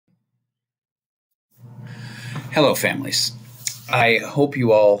Hello, families. I hope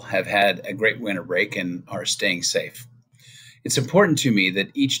you all have had a great winter break and are staying safe. It's important to me that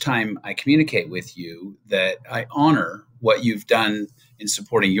each time I communicate with you that I honor what you've done in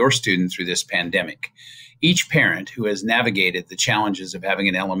supporting your student through this pandemic. Each parent who has navigated the challenges of having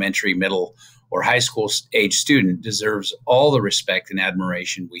an elementary, middle, or high school age student deserves all the respect and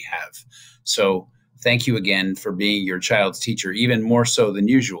admiration we have. So thank you again for being your child's teacher, even more so than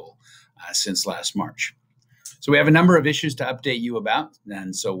usual since last March. So we have a number of issues to update you about,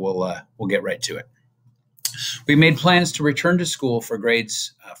 and so we'll get right to it. We made plans to return to school for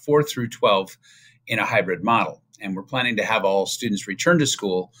grades 4 through 12 in a hybrid model, and we're planning to have all students return to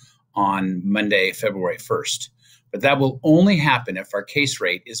school on Monday, February 1st. But that will only happen if our case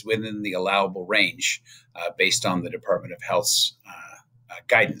rate is within the allowable range based on the Department of Health's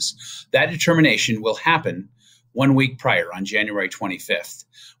guidance. That determination will happen 1 week prior on January 25th.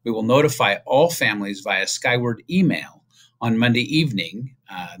 We will notify all families via Skyward email on Monday evening,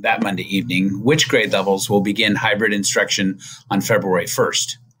 which grade levels will begin hybrid instruction on February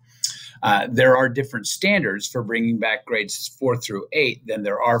 1st. There are different standards for bringing back grades 4 through 8 than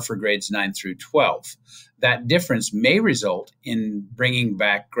there are for grades 9 through 12. That difference may result in bringing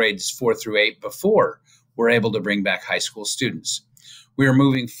back grades 4 through 8 before we're able to bring back high school students. We are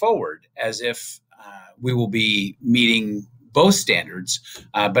moving forward as if we will be meeting both standards,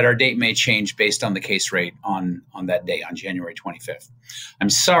 but our date may change based on the case rate on that day, on January 25th.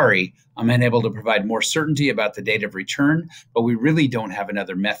 I'm sorry I'm unable to provide more certainty about the date of return, but we really don't have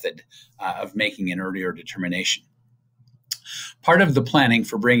another method of making an earlier determination. Part of the planning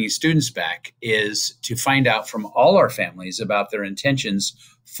for bringing students back is to find out from all our families about their intentions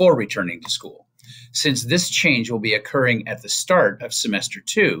for returning to school. Since this change will be occurring at the start of semester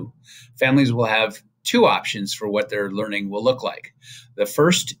 2, families will have two options for what their learning will look like. The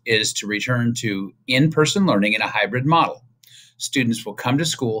first is to return to in-person learning in a hybrid model. Students will come to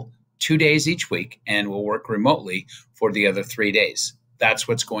school 2 days each week and will work remotely for the other 3 days. That's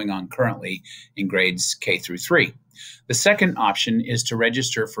what's going on currently in grades K through 3. The second option is to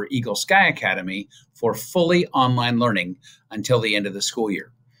register for Eagle Sky Academy for fully online learning until the end of the school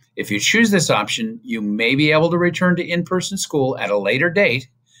year. If you choose this option, you may be able to return to in-person school at a later date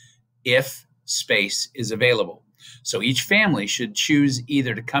if space is available. So each family should choose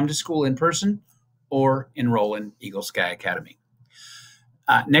either to come to school in person or enroll in Eagle Sky Academy.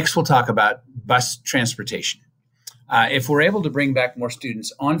 Next, we'll talk about bus transportation. If we're able to bring back more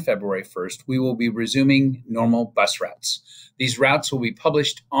students on February 1st, we will be resuming normal bus routes. These routes will be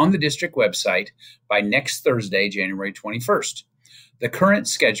published on the district website by next Thursday, January 21st. The current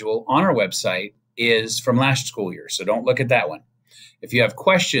schedule on our website is from last school year, so don't look at that one. If you have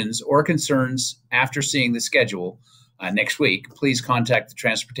questions or concerns after seeing the schedule next week, please contact the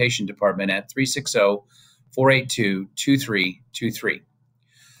Transportation Department at 360-482-2323.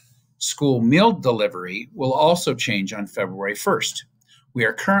 School meal delivery will also change on February 1st. We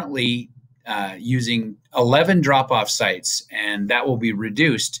are currently using 11 drop-off sites, and that will be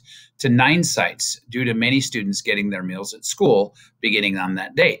reduced to 9 sites due to many students getting their meals at school beginning on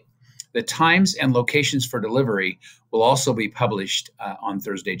that date. The times and locations for delivery will also be published on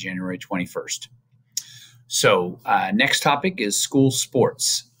Thursday, January 21st. So next topic is school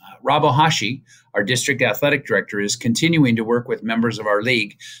sports. Rob Ohashi, our district athletic director, is continuing to work with members of our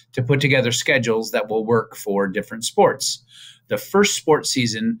league to put together schedules that will work for different sports. The first sports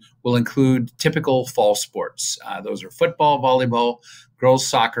season will include typical fall sports. Those are football, volleyball, girls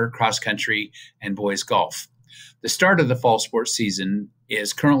soccer, cross country, and boys golf. The start of the fall sports season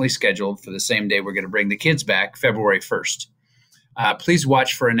is currently scheduled for the same day we're going to bring the kids back, February 1st. Please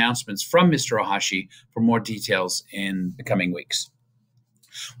watch for announcements from Mr. Ohashi for more details in the coming weeks.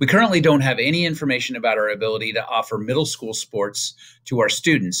 We currently don't have any information about our ability to offer middle school sports to our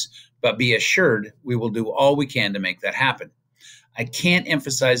students, but be assured we will do all we can to make that happen. I can't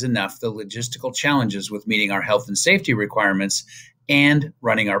emphasize enough the logistical challenges with meeting our health and safety requirements and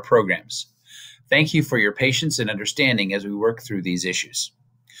running our programs. Thank you for your patience and understanding as we work through these issues.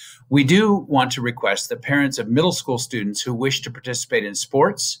 We do want to request that parents of middle school students who wish to participate in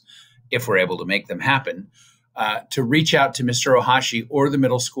sports, if we're able to make them happen, to reach out to Mr. Ohashi or the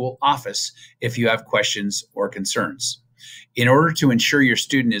middle school office if you have questions or concerns. In order to ensure your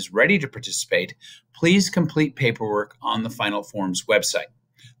student is ready to participate, please complete paperwork on the Final Forms website.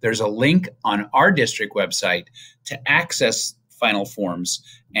 There's a link on our district website to access Final Forms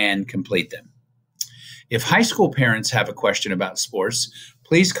and complete them. If high school parents have a question about sports,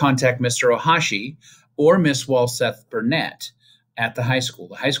 please contact Mr. Ohashi or Ms. Walseth Burnett at the high school.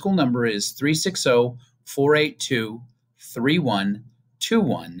 The high school number is 360-482-3123.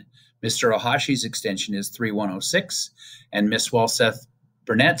 3121. Mr. Ohashi's extension is 3106, and Miss Walseth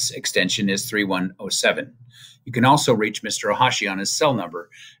Burnett's extension is 3107. You can also reach Mr. Ohashi on his cell number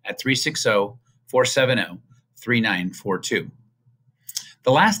at 360-470-3942.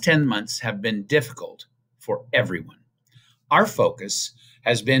 The last 10 months have been difficult for everyone. Our focus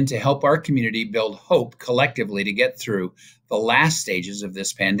has been to help our community build hope collectively to get through the last stages of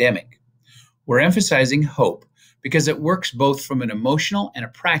this pandemic. We're emphasizing hope because it works both from an emotional and a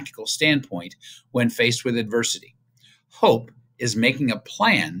practical standpoint when faced with adversity. Hope is making a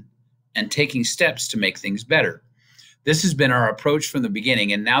plan and taking steps to make things better. This has been our approach from the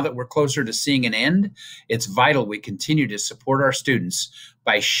beginning, and now that we're closer to seeing an end, it's vital we continue to support our students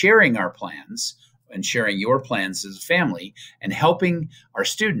by sharing our plans and sharing your plans as a family and helping our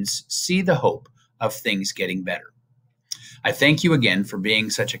students see the hope of things getting better. I thank you again for being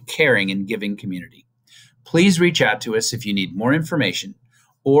such a caring and giving community. Please reach out to us if you need more information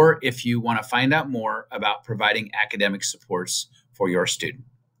or if you want to find out more about providing academic supports for your student.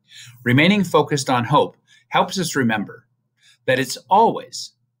 Remaining focused on hope helps us remember that it's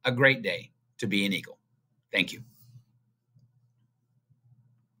always a great day to be an Eagle. Thank you.